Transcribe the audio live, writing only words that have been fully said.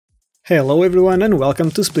Hello everyone and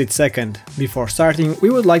welcome to SplitSecond. Before starting, we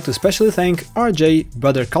would like to specially thank RJ,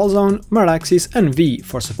 Brother Calzone, Maraxis and V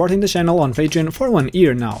for supporting the channel on Patreon for 1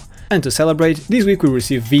 year now. And to celebrate, this week we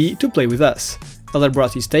received V to play with us. Hélder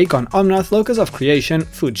brought his take on Omnath, Locus of Creation,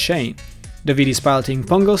 Food Chain. David is piloting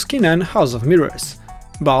Pongo's Kinnan, House of Mirrors.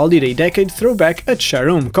 Baal did a decade throwback at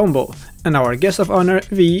Sharuum combo, and our guest of honor,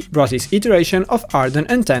 V, brought his iteration of Ardenn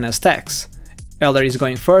and Tana stax. Hélder is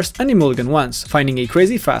going first and he mulligan once, finding a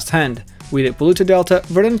crazy fast hand, with a Polluted Delta,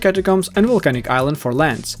 Verdant Catacombs and Volcanic Island for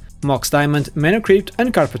lands, Mox Diamond, Mana Crypt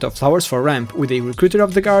and Carpet of Flowers for ramp, with a Recruiter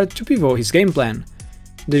of the Guard to pivot his game plan.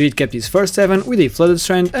 David kept his first 7 with a Flooded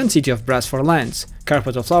Strand and City of Brass for lands,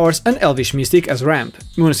 Carpet of Flowers and Elvish Mystic as ramp.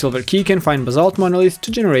 Moonsilver Key can find Basalt Monolith to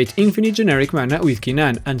generate infinite generic mana with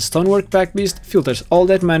Kinnan, and Stonework Pact Beast filters all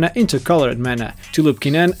that mana into colored mana, to loop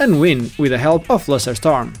Kinnan and win with the help of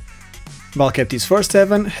Flusterstorm. Baal kept his first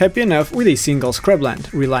 7, happy enough with a single Scrubland,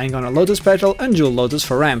 relying on a Lotus Petal and Jewel Lotus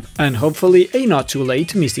for ramp, and hopefully a not too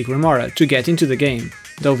late Mystic Remora to get into the game,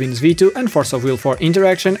 Dovin's V2 and Force of Will for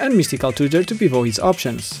interaction and Mystical Tutor to pivot his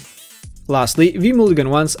options. Lastly, V mulligan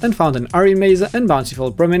once and found an Ardenn Mesa and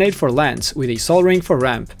Bountiful Promenade for lands, with a Sol Ring for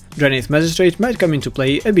ramp. Draenei Magistrate might come into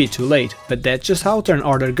play a bit too late, but that's just how turn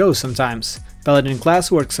order goes sometimes. Paladin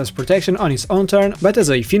class works as protection on his own turn, but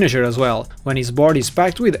as a finisher as well, when his board is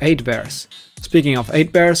packed with 8 bears. Speaking of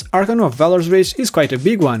 8 bears, Archon of Valor's Reach is quite a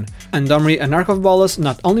big one, and Domri and Ark of Bolas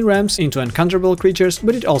not only ramps into uncounterable creatures,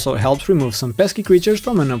 but it also helps remove some pesky creatures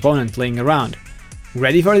from an opponent playing around.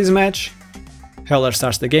 Ready for this match? Hélder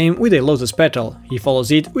starts the game with a Lotus Petal, he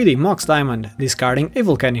follows it with a Mox Diamond, discarding a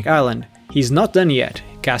Volcanic Island. He's not done yet,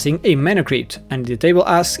 casting a Mana Crypt, and the table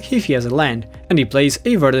asks if he has a land, and he plays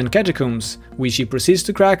a Verdant Catacombs, which he proceeds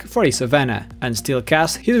to crack for a Savannah, and still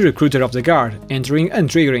casts his Recruiter of the Guard, entering and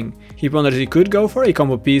triggering. He ponders he could go for a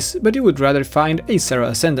combo piece, but he would rather find a Serra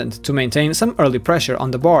Ascendant to maintain some early pressure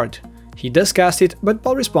on the board. He does cast it, but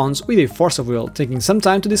Baal responds with a Force of Will, taking some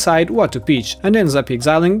time to decide what to pitch, and ends up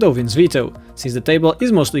exiling Dovin's Veto, since the table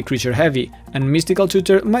is mostly creature heavy, and Mystical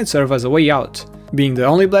Tutor might serve as a way out. Being the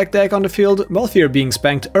only black deck on the field, Baal feared being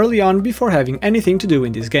spanked early on before having anything to do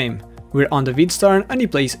in this game. We're on David's turn and he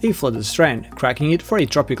plays a Flooded Strand, cracking it for a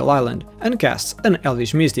Tropical Island, and casts an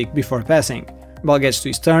Elvish Mystic before passing. Baal gets to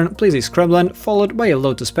his turn, plays a Scrubland followed by a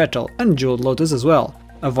Lotus Petal and Jeweled Lotus as well,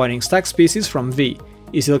 avoiding stax pieces from V.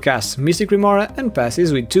 He still casts Mystic Remora and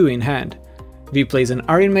passes with 2 in hand. V plays an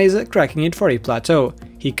Ardenn Mesa, cracking it for a Plateau.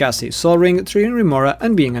 He casts a Sol Ring, triggering Remora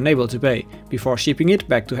and being unable to pay, before shipping it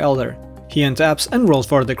back to Hélder. He untaps and rolls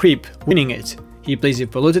for the creep, winning it. He plays a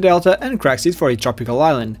Polluted Delta and cracks it for a Tropical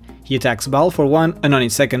Island. He attacks Baal for 1, and on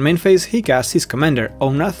its second main phase he casts his commander,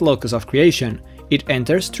 Omnath, Locus of Creation. It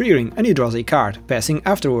enters, triggering, and he draws a card, passing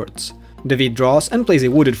afterwards. David draws and plays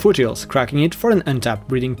a Wooded Foothills, cracking it for an untapped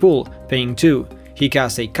Breeding Pool, paying 2. He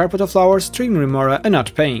casts a Carpet of Flowers, triggering Remora and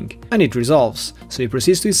not paying, and it resolves, so he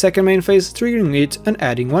proceeds to his second main phase, triggering it and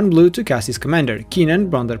adding 1 blue to cast his commander, Kinnan,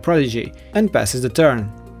 Bonder Prodigy, and passes the turn.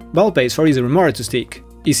 Baal pays for his Remora to stick.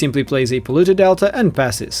 He simply plays a Polluted Delta and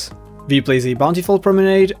passes. V plays a Bountiful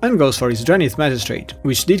Promenade and goes for his Draenei Magistrate,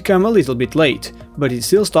 which did come a little bit late, but it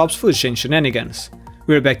still stops Food Chain shenanigans.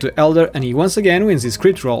 We're back to Hélder and he once again wins his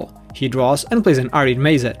crit roll. He draws and plays an Ardenn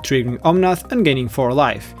Mesa, triggering Omnath and gaining 4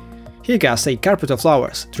 life. He casts a Carpet of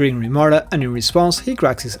Flowers, triggering Remora, and in response he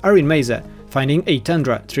cracks his Ardenn Mesa, finding a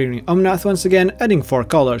Tundra, triggering Omnath once again, adding 4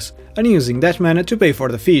 colors, and using that mana to pay for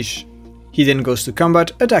the fish. He then goes to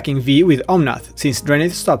combat, attacking V with Omnath, since Draenei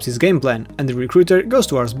stops his game plan, and the Recruiter goes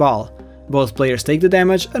towards Baal. Both players take the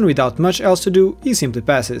damage, and without much else to do, he simply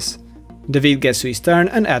passes. David gets to his turn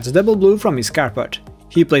and adds double blue from his Carpet.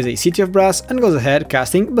 He plays a City of Brass and goes ahead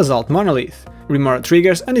casting Basalt Monolith. Remora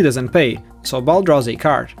triggers and he doesn't pay, so Baal draws a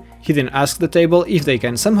card. He then asks the table if they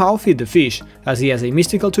can somehow feed the fish, as he has a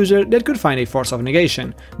Mystical Tutor that could find a Force of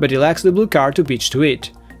Negation, but he lacks the blue card to pitch to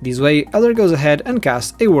it. This way, Hélder goes ahead and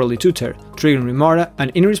casts a Worldly Tutor, triggering Remora,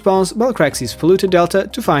 and in response Baal cracks his Polluted Delta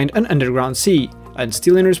to find an Underground Sea, and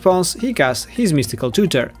still in response he casts his Mystical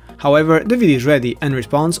Tutor. However, David is ready and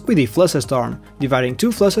responds with a Flusterstorm, dividing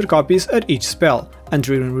 2 Fluster copies at each spell, and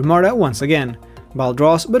triggering Remora once again. Baal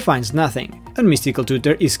draws but finds nothing, and Mystical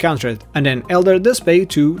Tutor is countered, and then Hélder does pay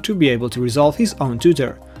 2 to be able to resolve his own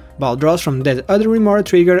tutor. Baal draws from that other Remora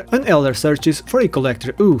trigger and Hélder searches for a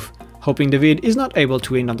Collector Oof, hoping David is not able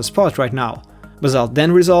to win on the spot right now. Basalt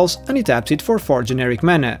then resolves and he taps it for 4 generic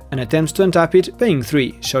mana and attempts to untap it, paying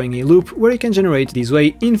 3, showing a loop where he can generate this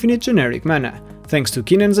way infinite generic mana, thanks to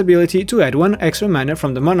Kinnan's ability to add 1 extra mana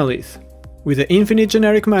from the Monolith. With the infinite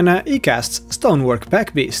generic mana, he casts Stonework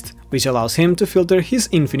Pack Beast, which allows him to filter his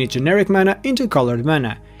infinite generic mana into colored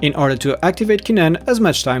mana, in order to activate Kinnan as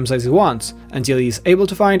much times as he wants, until he is able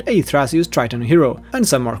to find a Thrasius Triton hero and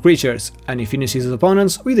some more creatures, and he finishes his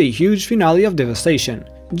opponents with a huge finale of devastation.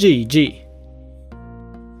 GG.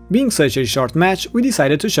 Being such a short match, we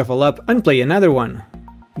decided to shuffle up and play another one.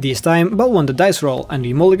 This time, Baal won the dice roll and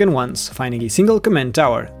we mulligan once, finding a single command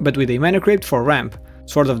tower, but with a mana crypt for ramp.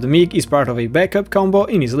 Sword of the Meek is part of a backup combo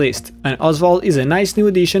in his list, and Oswald is a nice new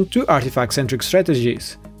addition to artifact-centric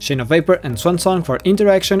strategies. Chain of Vapor and Swansong for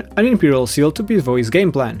interaction and Imperial Seal to pivot his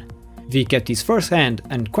game plan. V kept his first hand,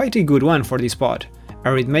 and quite a good one for this spot.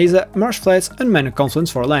 Arid Mesa, Marsh Flats and Mana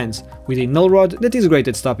Confluence for lands, with a Null Rod that is great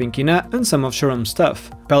at stopping Kinnan and some of Sharuum's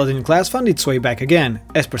stuff. Paladin class found its way back again,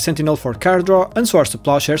 Esper Sentinel for card draw and Swords to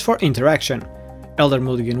Plowshares for interaction. Hélder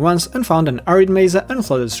mulligan once and found an Arid Mesa and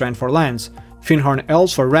Flooded Strand for lands. Finhorn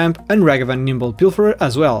Elves for ramp and Ragavan Nimble Pilferer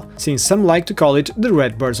as well, since some like to call it the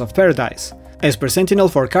Red Birds of Paradise. Esper Sentinel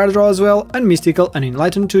for card draw as well, and Mystical and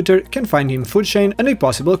Enlightened Tutor can find him Food Chain and a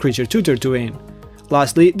possible creature tutor to win.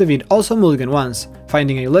 Lastly, David also mulligan once,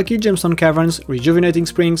 finding a lucky Gemstone Caverns, Rejuvenating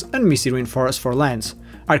Springs and Misty Ruin Forest for lands.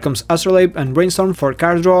 Arcum's Astrolabe and Brainstorm for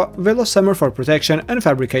card draw, Veil of Summer for protection and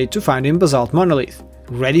Fabricate to find him Basalt Monolith.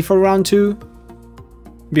 Ready for round 2?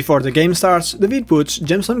 Before the game starts, David puts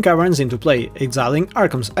Gemstone Caverns into play, exiling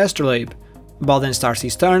Arcum's Astrolabe. Baal then starts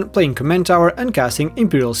his turn, playing Command Tower and casting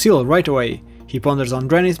Imperial Seal right away. He ponders on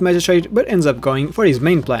Drannith Magistrate but ends up going for his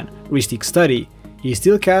main plan, Rhystic Study. He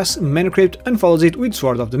still casts Mana Crypt and follows it with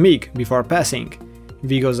Sword of the Meek before passing.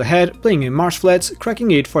 V goes ahead, playing a Marsh Flats,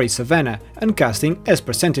 cracking it for his Savannah, and casting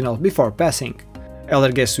Esper Sentinel before passing.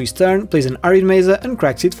 Hélder gets to his turn, plays an Arid Mesa and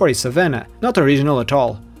cracks it for his Savannah, not original at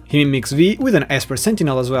all. He mimics V with an Esper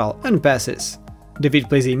Sentinel as well, and passes. David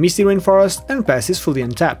plays a Misty Ruin Forest and passes fully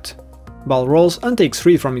untapped. Baal rolls and takes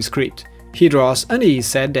 3 from his crypt. He draws and he is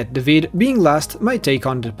sad that David, being last, might take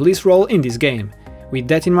on the police role in this game. With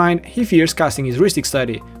that in mind, he fears casting his Rhystic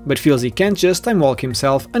Study, but feels he can't just time walk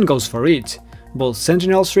himself and goes for it. Both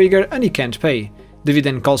Sentinels trigger and he can't pay. David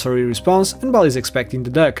then calls for a response and Baal is expecting the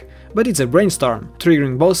duck, but it's a Brainstorm,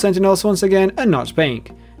 triggering both Sentinels once again and not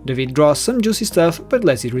paying. David draws some juicy stuff but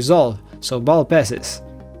lets it resolve, so Baal passes.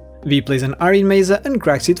 V plays an Arid Mesa and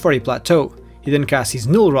cracks it for a Plateau. He then casts his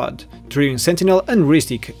Null Rod, triggering Sentinel and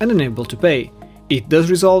Rhystic and unable to pay. It does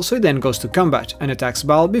resolve, so he then goes to combat and attacks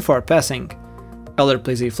Baal before passing. Hélder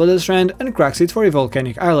plays a Flooded Strand and cracks it for a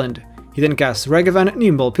Volcanic Island. He then casts Ragavan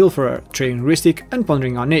Nimble Pilferer, triggering Rhystic and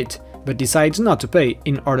pondering on it, but decides not to pay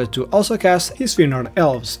in order to also cast his Finhorn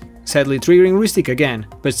Elves, sadly triggering Rhystic again,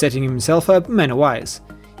 but setting himself up mana-wise.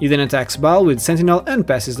 He then attacks Baal with Sentinel and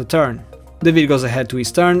passes the turn. David goes ahead to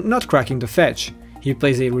his turn, not cracking the fetch. He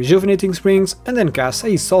plays a Rejuvenating Springs and then casts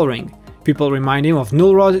a Sol Ring. People remind him of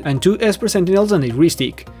Null Rod and 2 Esper Sentinels and a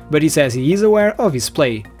Rhystic, but he says he is aware of his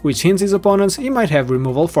play, which hints his opponents he might have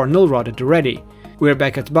removal for Null Rod at the ready. We're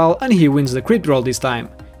back at Baal and he wins the crypt roll this time.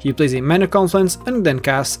 He plays a Mana Confluence and then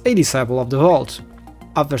casts a Disciple of the Vault.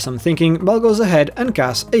 After some thinking, Baal goes ahead and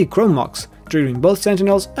casts a Chrome Mox, triggering both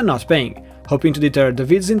Sentinels and not paying, hoping to deter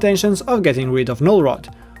David's intentions of getting rid of Null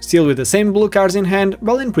Rod. Still with the same blue cards in hand,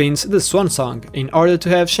 Baal imprints the Swansong in order to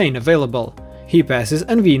have Chain available. He passes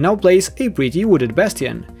and V now plays a pretty Wooded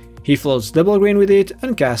Bastion. He floats double green with it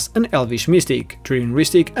and casts an Elvish Mystic, triggering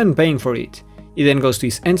Rhystic and paying for it. He then goes to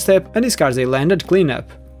his end step and discards a land at cleanup.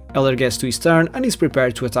 Hélder gets to his turn and is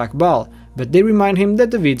prepared to attack Baal, but they remind him that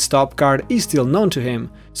David's top card is still known to him,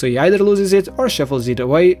 so he either loses it or shuffles it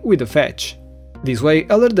away with a fetch. This way,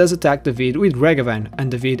 Hélder does attack David with Ragavan, and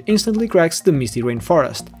David instantly cracks the Misty Ruin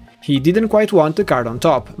Forest. He didn't quite want the card on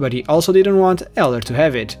top, but he also didn't want Hélder to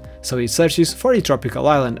have it, so he searches for a tropical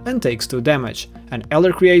island and takes 2 damage, and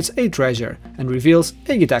Hélder creates a treasure and reveals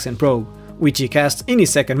a Gitaxian Probe, which he casts in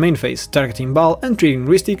his second main phase, targeting Baal and triggering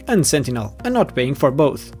Rhystic and Sentinel, and not paying for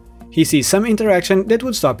both. He sees some interaction that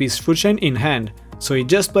would stop his Food Chain in hand, so he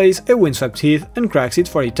just plays a Windswept Heath and cracks it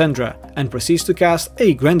for a Tundra, and proceeds to cast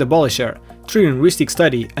a Grand Abolisher, triggering Rhystic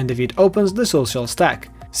Study, and David opens the Social Stack,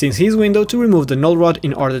 since his window to remove the Null Rod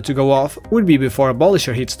in order to go off would be before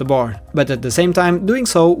Abolisher hits the board, but at the same time doing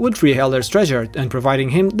so would free Hélder's treasure and providing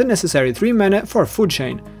him the necessary 3 mana for Food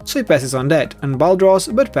Chain, so he passes on that, and Baal draws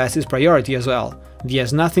but passes priority as well. V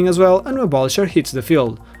has nothing as well and Abolisher hits the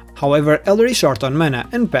field. However, Hélder is short on mana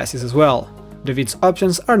and passes as well. David's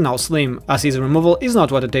options are now slim, as his removal is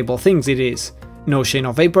not what the table thinks it is. No Chain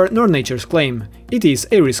of Vapor nor Nature's Claim, it is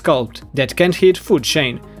a Resculpt that can't hit Food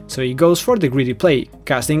Chain, so he goes for the greedy play,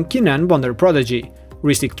 casting Kinnan Bonder Prodigy.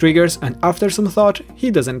 Rhystic triggers and after some thought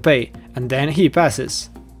he doesn't pay, and then he passes.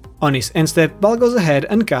 On his end step, Baal goes ahead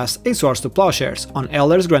and casts a Swords to Plowshares on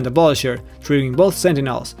Hélder's Grand Abolisher, triggering both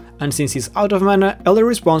Sentinels, and since he's out of mana, Hélder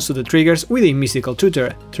responds to the triggers with a Mystical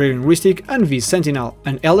Tutor, triggering Rhystic and V's Sentinel,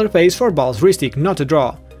 and Hélder pays for Baal's Rhystic not to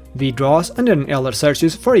draw. V draws and then Hélder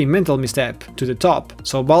searches for a Mental Misstep to the top,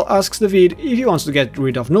 so Baal asks David if he wants to get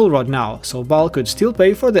rid of Null Rod now, so Baal could still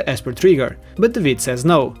pay for the Esper trigger, but David says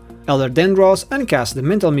no. Hélder then draws and casts the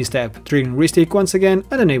Mental Misstep, triggering Rhystic once again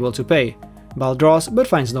and unable to pay. Baal draws but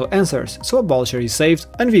finds no answers, so Abolisher is saved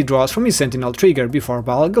and V draws from his Sentinel trigger before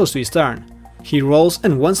Baal goes to his turn. He rolls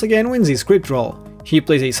and once again wins his Crypt roll. He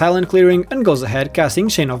plays a Silent Clearing and goes ahead casting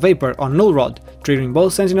Chain of Vapor on Null Rod, triggering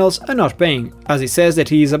both Sentinels and not paying, as he says that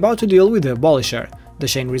he is about to deal with the Abolisher. The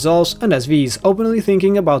chain resolves, and as V is openly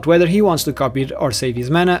thinking about whether he wants to copy it or save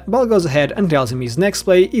his mana, Baal goes ahead and tells him his next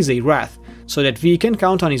play is a Wrath, so that V can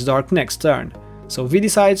count on his Dark next turn. So V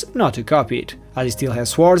decides not to copy it, as he still has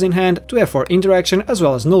Swords in hand to have for interaction as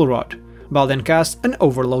well as Null Rod. Baal then casts an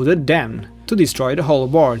Overloaded Damn to destroy the whole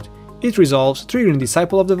board. It resolves, triggering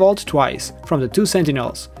Disciple of the Vault twice from the two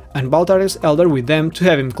Sentinels, and Baal targets Hélder with them to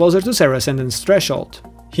have him closer to Serra Ascendant's threshold.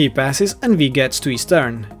 He passes and V gets to his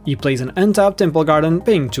turn. He plays an untapped Temple Garden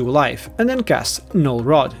paying 2 life, and then casts Null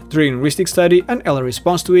Rod, triggering Rhystic Study, and Hélder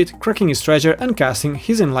responds to it, cracking his treasure and casting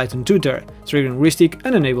his Enlightened Tutor, triggering Rhystic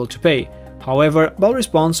and unable to pay. However, Baal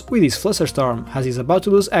responds with his Flusterstorm, as he's about to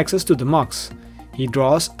lose access to the Mox. He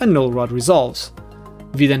draws and Null Rod resolves.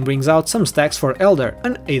 V then brings out some stacks for Hélder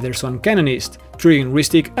and Aetherson Canonist, triggering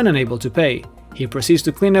Rhystic and unable to pay. He proceeds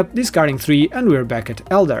to clean up, discarding 3, and we're back at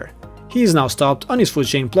Hélder. He is now stopped on his food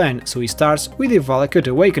chain plan, so he starts with a Valakut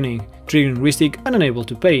Awakening, triggering Rhystic and unable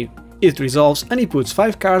to pay. It resolves and he puts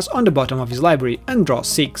 5 cards on the bottom of his library and draws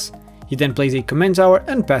 6. He then plays a Command Tower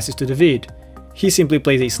and passes to David. He simply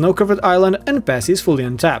plays a Snow-Covered Island and passes fully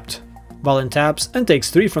untapped. Baal taps and takes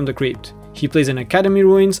 3 from the crypt. He plays an Academy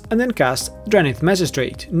Ruins and then casts Dranith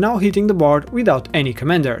Magistrate, now hitting the board without any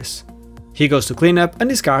commanders. He goes to clean up and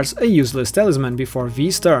discards a useless talisman before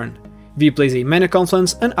V's turn. V plays a Mana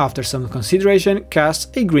Confluence and after some consideration casts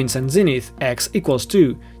a Green Sun Zenith X = 2,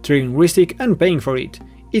 triggering Rhystic and paying for it.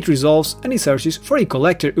 It resolves and he searches for a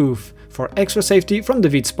Collector Oof for extra safety from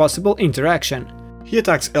David's possible interaction. He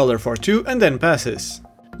attacks Hélder for 2 and then passes.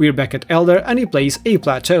 We're back at Hélder and he plays a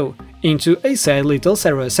Plateau into a sad little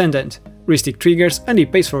Serra Ascendant. Rhystic triggers and he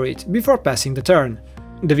pays for it before passing the turn.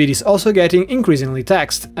 David is also getting increasingly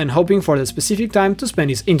taxed and hoping for the specific time to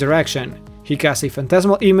spend his interaction. He casts a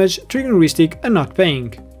Phantasmal Image, triggering Rhystic and not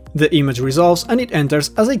paying. The image resolves and it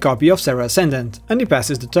enters as a copy of Serra Ascendant, and he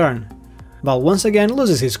passes the turn. Baal once again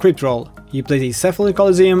loses his Crypt roll. He plays a Cephalic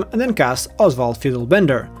Coliseum and then casts Oswald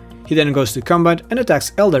Fiddlebender. He then goes to combat and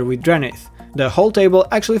attacks Hélder with Dranith. The whole table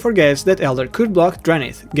actually forgets that Hélder could block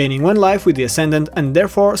Dranith, gaining 1 life with the Ascendant and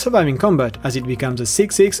therefore surviving combat as it becomes a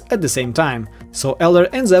 6/6 at the same time, so Hélder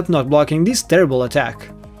ends up not blocking this terrible attack.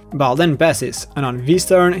 Baal then passes, and on V's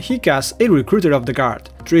turn he casts a Recruiter of the Guard,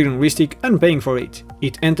 triggering Rhystic and paying for it.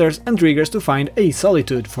 It enters and triggers to find a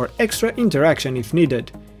Solitude for extra interaction if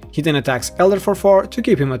needed. He then attacks Hélder for 4 to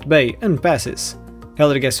keep him at bay and passes.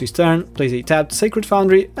 Hélder gets to his turn, plays a tapped Sacred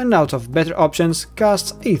Foundry and out of better options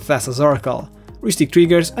casts a Thassa's Oracle. Rhystic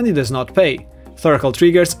triggers and he does not pay. Thoracle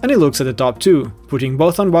triggers and he looks at the top 2, putting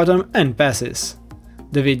both on bottom and passes.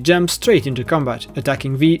 David jumps straight into combat,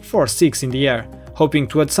 attacking V for 6 in the air, hoping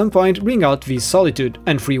to at some point bring out V's Solitude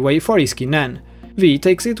and free way for his Kinnan. V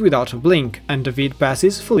takes it without a blink and David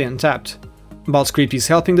passes fully untapped. Baal's Crypt is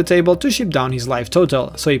helping the table to ship down his life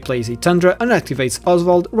total, so he plays a Tundra and activates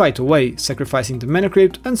Oswald right away, sacrificing the Mana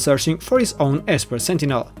Crypt and searching for his own Esper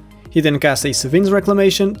Sentinel. He then casts a Sevin's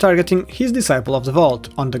Reclamation targeting his Disciple of the Vault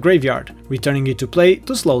on the graveyard, returning it to play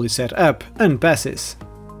to slowly set up, and passes.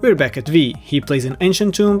 We're back at V. He plays an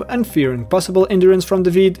Ancient Tomb and fearing possible endurance from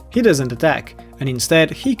David, he doesn't attack, and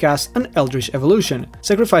instead he casts an Eldritch Evolution,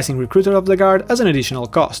 sacrificing Recruiter of the Guard as an additional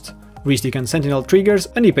cost. Rhystic and Sentinel triggers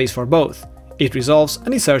and he pays for both. It resolves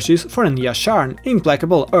and he searches for an Yasharn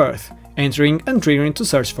Implacable Earth, entering and triggering to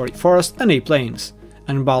search for a forest and a plains.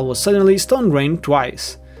 And Baal was suddenly Stone Rained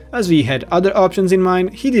twice. As V had other options in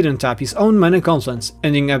mind, he didn't tap his own Mana Confluence,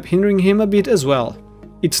 ending up hindering him a bit as well.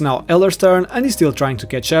 It's now Hélder's turn and he's still trying to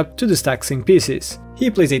catch up to the staxing pieces.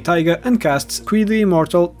 He plays a Taiga and casts Creed the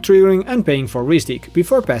Immortal, triggering and paying for Rhystic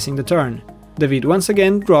before passing the turn. David once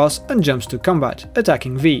again draws and jumps to combat,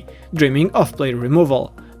 attacking V, dreaming of player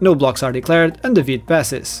removal. No blocks are declared and David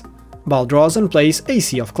passes. Baal draws and plays a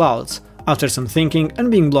Sea of Clouds. After some thinking and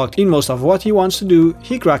being blocked in most of what he wants to do,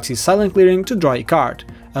 he cracks his Silent Clearing to draw a card,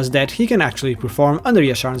 as that he can actually perform under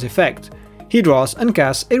Yasharn's effect. He draws and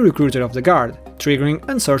casts a Recruiter of the Guard, triggering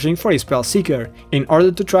and searching for a Spellseeker, in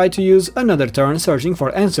order to try to use another turn searching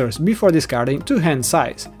for answers before discarding to hand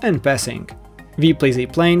size and passing. V plays a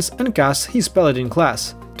Plains and casts his Paladin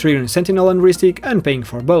class, triggering Sentinel and Rhystic and paying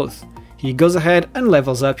for both. He goes ahead and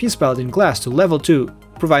levels up his Paladin class to level 2,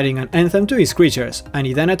 providing an Anthem to his creatures, and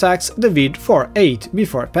he then attacks David for 8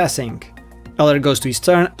 before passing. Hélder goes to his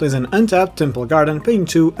turn, plays an untapped Temple Garden paying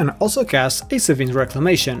 2 and also casts a Sevin's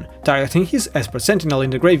Reclamation, targeting his Esper Sentinel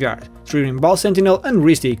in the graveyard, triggering Baal Sentinel and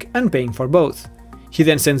Rhystic and paying for both. He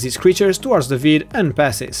then sends his creatures towards David and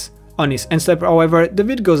passes. On his end step, however,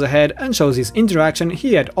 David goes ahead and shows his interaction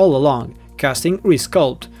he had all along, casting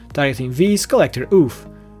Resculpt, targeting V's Collector Oof.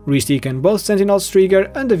 Rhystic and both Sentinels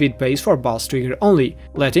trigger and David pays for Baal's trigger only,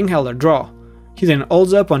 letting Hélder draw. He then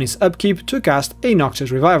holds up on his upkeep to cast a Noxious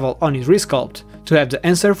Revival on his Resculpt, to have the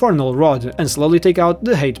answer for Null Rod and slowly take out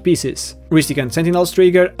the 8 pieces. Rhystic and Sentinels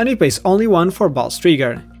trigger and he pays only 1 for Baal's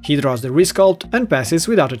trigger. He draws the Resculpt and passes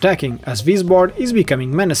without attacking, as V's board is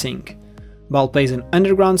becoming menacing. Baal plays an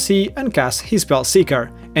Underground Sea and casts his Spellseeker,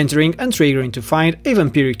 entering and triggering to find a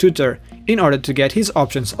Vampiric Tutor, in order to get his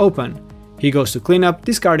options open. He goes to clean up,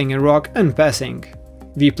 discarding a rock and passing.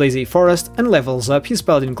 V plays a Forest and levels up his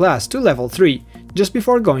Paladin class to level 3, just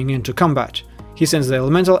before going into combat. He sends the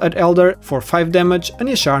Elemental at Hélder for 5 damage and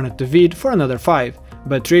a Sharn at David for another 5,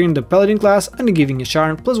 but triggering the Paladin class and giving a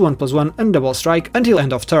Sharn +1/+1 and double strike until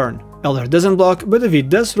end of turn. Hélder doesn't block, but David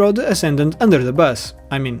does throw the Ascendant under the bus,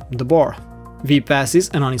 I mean the boar. V passes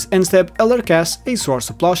and on his end step, Hélder casts a Swords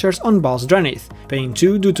to Plowshares on Baal's Dranith, paying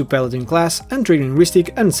 2 due to Paladin class and triggering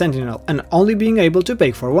Rhystic and Sentinel, and only being able to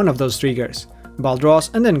pay for one of those triggers. Baal draws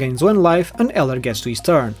and then gains 1 life and Hélder gets to his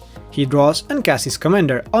turn. He draws and casts his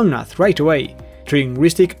commander, Omnath, right away, triggering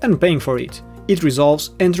Rhystic and paying for it. It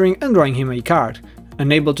resolves, entering and drawing him a card.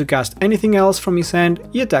 Unable to cast anything else from his hand,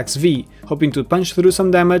 he attacks V, hoping to punch through some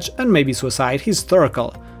damage and maybe suicide his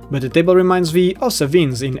Thoracle. But the table reminds V of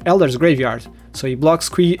Sevin's in Hélder's graveyard, so he blocks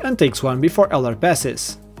Quee and takes 1 before Hélder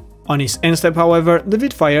passes. On his end step, however,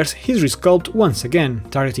 David fires his Resculpt once again,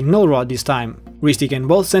 targeting Null Rod this time. Rhystic and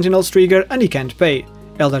both Sentinels trigger and he can't pay.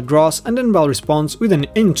 Hélder draws and then Baal responds with an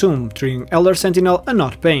Entomb, triggering Hélder Sentinel and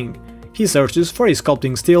not paying. He searches for a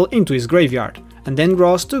Sculpting Steel into his graveyard, and then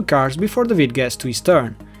draws 2 cards before David gets to his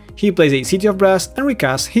turn. He plays a City of Brass and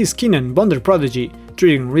recasts his Kinnan Bonder Prodigy,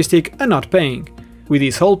 triggering Rhystic and not paying. With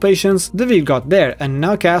his whole patience, David got there and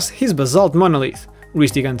now casts his Basalt Monolith.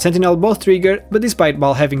 Rhystic and Sentinel both trigger, but despite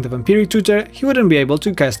Baal having the Vampiric Tutor, he wouldn't be able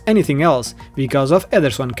to cast anything else, because of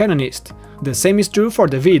Hélder's one Canonist. The same is true for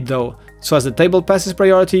David though, so as the table passes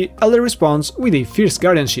priority, Hélder responds with a Fierce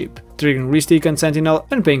Guardianship, triggering Rhystic and Sentinel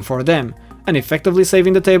and paying for them, and effectively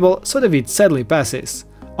saving the table, so David sadly passes.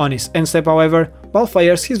 On his end step, however, Baal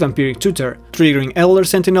fires his Vampiric Tutor, triggering Hélder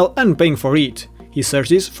Sentinel and paying for it. He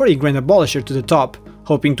searches for a Grand Abolisher to the top,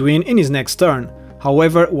 hoping to win in his next turn.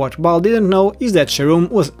 However, what Baal didn't know is that Sharuum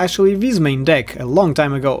was actually V's main deck a long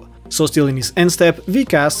time ago, so still in his end step, V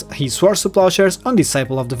casts his Swords to Plowshares on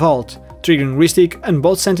Disciple of the Vault, triggering Rhystic and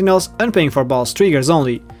both Sentinels and paying for Baal's triggers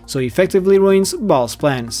only, so he effectively ruins Baal's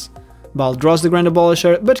plans. Baal draws the Grand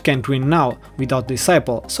Abolisher but can't win now, without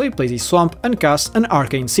Disciple, so he plays his Swamp and casts an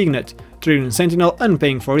Arcane Signet, triggering Sentinel and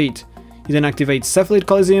paying for it. He then activates Cephalid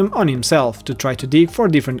Coliseum on himself to try to dig for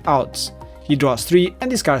different outs. He draws 3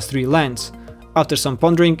 and discards 3 lands. After some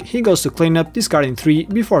pondering, he goes to clean up, discarding 3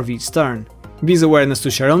 before V's turn. V's awareness to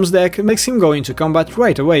Sharuum's deck makes him go into combat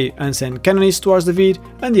right away and send Canonist towards David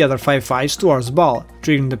and the other 5/5s towards Baal,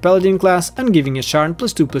 triggering the Paladin class and giving a Sharn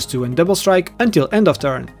 +2/+2 and double strike until end of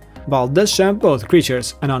turn. Baal does champ both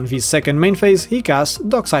creatures, and on V's second main phase he casts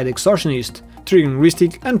Dockside Extortionist, triggering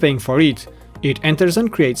Rhystic and paying for it. It enters and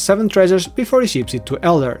creates 7 treasures before he ships it to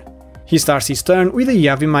Hélder. He starts his turn with a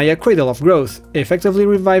Yavimaya Cradle of Growth, effectively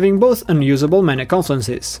reviving both unusable mana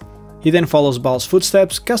confluences. He then follows Baal's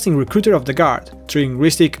footsteps, casting Recruiter of the Guard, triggering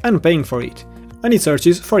Rhystic and paying for it, and he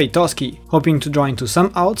searches for a Toski, hoping to draw into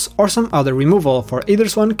some outs or some other removal for either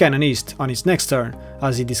one Canonist on his next turn,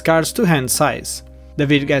 as he discards to hand size.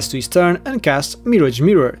 David gets to his turn and casts Mirage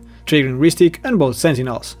Mirror, triggering Rhystic and both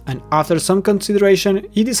Sentinels, and after some consideration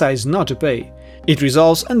he decides not to pay. It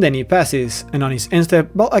resolves and then he passes, and on his end step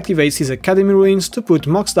Baal activates his Academy Ruins to put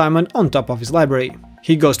Mox Diamond on top of his library.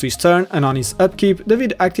 He goes to his turn, and on his upkeep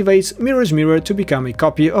David activates Mirage Mirror to become a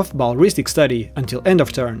copy of Baal Rhystic Study until end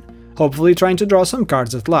of turn, hopefully trying to draw some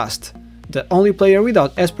cards at last. The only player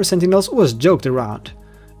without Esper Sentinels was joked around.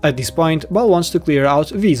 At this point Baal wants to clear out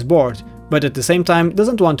V's board, but at the same time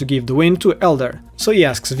doesn't want to give the win to Hélder, so he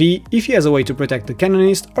asks V if he has a way to protect the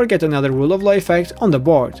Canonist or get another Rule of Law effect on the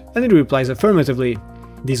board, and he replies affirmatively.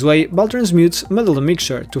 This way, Baal transmutes Muddle the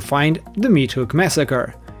Mixture to find the Meat Hook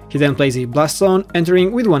Massacre. He then plays a Blast Zone,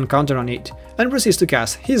 entering with 1 counter on it, and proceeds to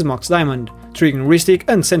cast his Mox Diamond, triggering Rhystic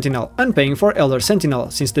and Sentinel, and paying for Hélder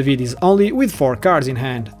Sentinel, since the vid is only with 4 cards in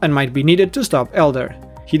hand, and might be needed to stop Hélder.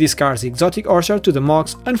 He discards the Exotic Orchard to the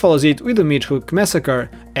Mox and follows it with the Meat Hook Massacre,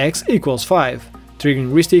 X = 5,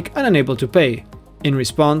 triggering Rhystic and unable to pay. In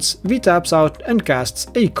response, V taps out and casts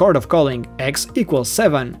a Chord of Calling, X =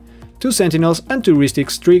 7. 2 Sentinels and 2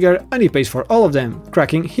 Rhystics trigger, and he pays for all of them,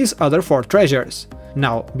 cracking his other 4 treasures.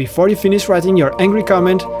 Now, before you finish writing your angry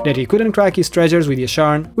comment that he couldn't crack his treasures with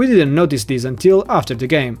Yasharn, we didn't notice this until after the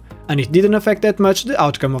game, and it didn't affect that much the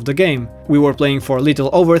outcome of the game. We were playing for a little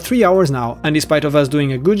over 3 hours now, and despite of us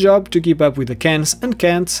doing a good job to keep up with the cans and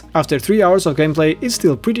can'ts, after 3 hours of gameplay it's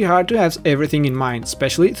still pretty hard to have everything in mind,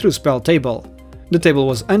 especially through spell table. The table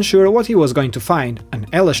was unsure what he was going to find, an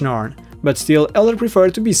Eleshnorn, but still Hélder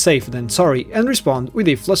preferred to be safe than sorry and respond with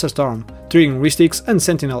a Flusterstorm, triggering Rhystics and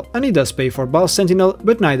Sentinel, and he does pay for Baal's Sentinel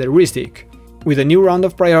but neither Rhystic. With a new round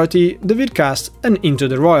of priority, David casts an Into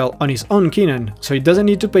the Royal on his own Kinnan, so he doesn't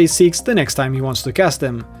need to pay 6 the next time he wants to cast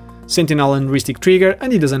them. Sentinel and Rhystic trigger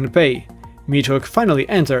and he doesn't pay. Meathook finally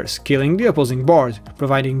enters, killing the opposing board,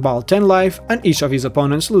 providing Baal 10 life, and each of his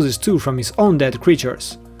opponents loses 2 from his own dead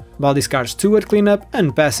creatures. Baal discards 2 at cleanup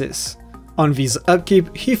and passes. On V's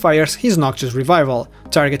upkeep, he fires his Noxious Revival,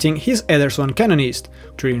 targeting his Ederswan Canonist,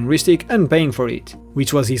 triggering Rhystic and paying for it,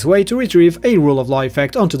 which was his way to retrieve a Rule of Law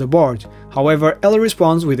effect onto the board. However, Hélder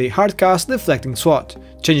responds with a hard-cast Deflecting Swat,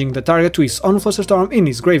 changing the target to his own Flusterstorm in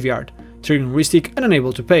his graveyard, triggering Rhystic and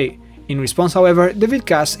unable to pay. In response, however, David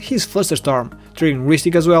casts his Flusterstorm, triggering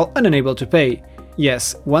Rhystic as well and unable to pay.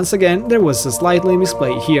 Yes, once again there was a slightly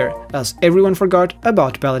misplay here, as everyone forgot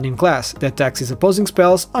about Paladin class that taxes opposing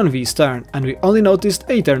spells on V's turn, and we only noticed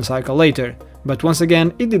a turn cycle later, but once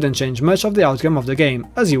again it didn't change much of the outcome of the game,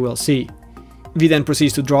 as you will see. V then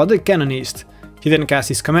proceeds to draw the Canonist. He then casts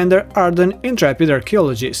his commander Ardenn, Intrepid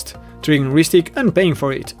Archaeologist, triggering Rhystic and paying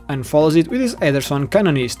for it, and follows it with his Ederswan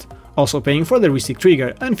Canonist, also paying for the Rhystic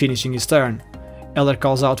trigger and finishing his turn. Hélder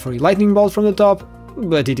calls out for a Lightning Bolt from the top,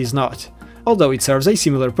 but it is not, although it serves a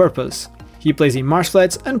similar purpose. He plays a Marsh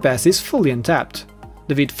Flats and passes fully untapped.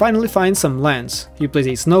 David finally finds some lands. He plays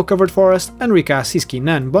a Snow-covered forest and recasts his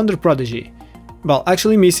Kinnan Bonder Prodigy. Baal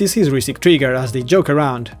actually misses his Rhystic trigger as they joke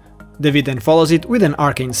around. David then follows it with an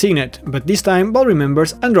Arcane Signet, but this time Baal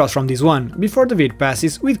remembers and draws from this one, before David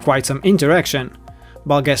passes with quite some interaction.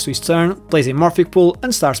 Baal gets to his turn, plays a Morphic Pool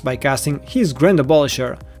and starts by casting his Grand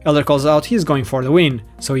Abolisher. Hélder calls out he's going for the win,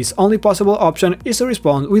 so his only possible option is to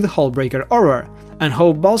respond with Hullbreaker Horror, and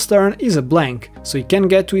hope Baal's turn is a blank, so he can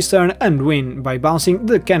get to his turn and win by bouncing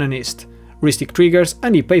the Canonist. Rhystic triggers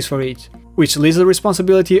and he pays for it, which leaves the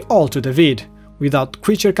responsibility all to David. Without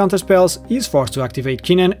creature counterspells, he is forced to activate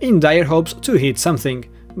Kinnan in dire hopes to hit something,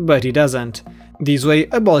 but he doesn't. This way,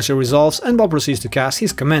 Abolisher resolves and Baal proceeds to cast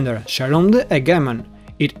his commander, Sharuum the Egggammon.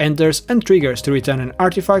 It enters and triggers to return an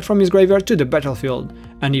artifact from his graveyard to the battlefield,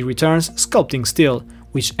 and he returns Sculpting Steel,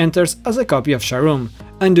 which enters as a copy of Sharuum,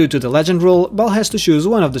 and due to the legend rule, Baal has to choose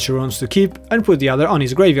one of the Sharooms to keep and put the other on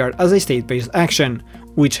his graveyard as a state-based action,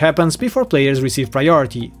 which happens before players receive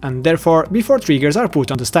priority, and therefore before triggers are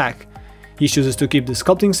put on the stack. He chooses to keep the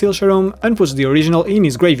Sculpting Steel Sharuum and puts the original in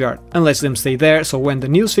his graveyard, and lets them stay there so when the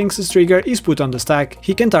new Sphinx's trigger is put on the stack,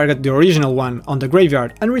 he can target the original one on the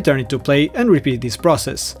graveyard and return it to play and repeat this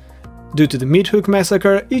process. Due to the Meathook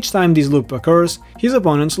Massacre, each time this loop occurs, his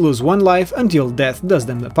opponents lose 1 life until death does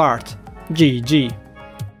them apart. GG.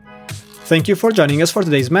 Thank you for joining us for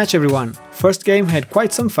today's match, everyone. First game had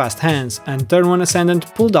quite some fast hands, and turn 1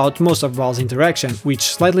 Ascendant pulled out most of Baal's interaction, which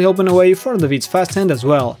slightly opened a way for David's fast hand as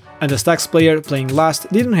well, and the stax player playing last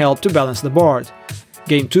didn't help to balance the board.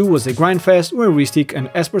 Game 2 was a grindfest where Rhystic and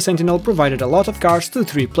Esper Sentinel provided a lot of cards to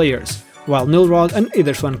 3 players, while Nilrod and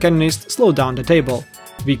Ederswan Canonist slowed down the table.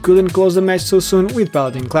 We couldn't close the match so soon with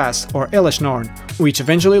Paladin class, or Eleshnorn, which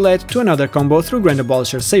eventually led to another combo through Grand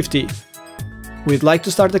Abolisher's safety. We'd like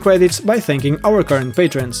to start the credits by thanking our current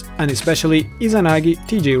patrons, and especially Izanagi,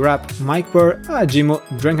 TJ Rapp, Mike Burr, Ajimo,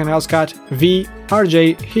 Drunken Hellscat, V,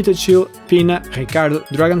 RJ, Hitachiu, Pina, Ricardo,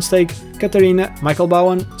 Dragonstake, Katarina, Michael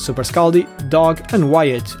Bowen, Super Scaldi, Dog, and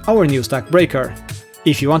Wyatt, our new stack breaker.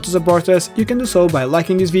 If you want to support us, you can do so by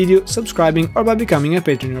liking this video, subscribing, or by becoming a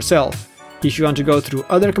patron yourself. If you want to go through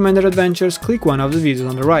other Commander adventures, click one of the videos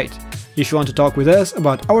on the right. If you want to talk with us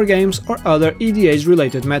about our games or other EDH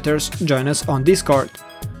related matters, join us on Discord.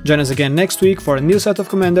 Join us again next week for a new set of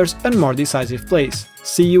commanders and more decisive plays.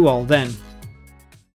 See you all then.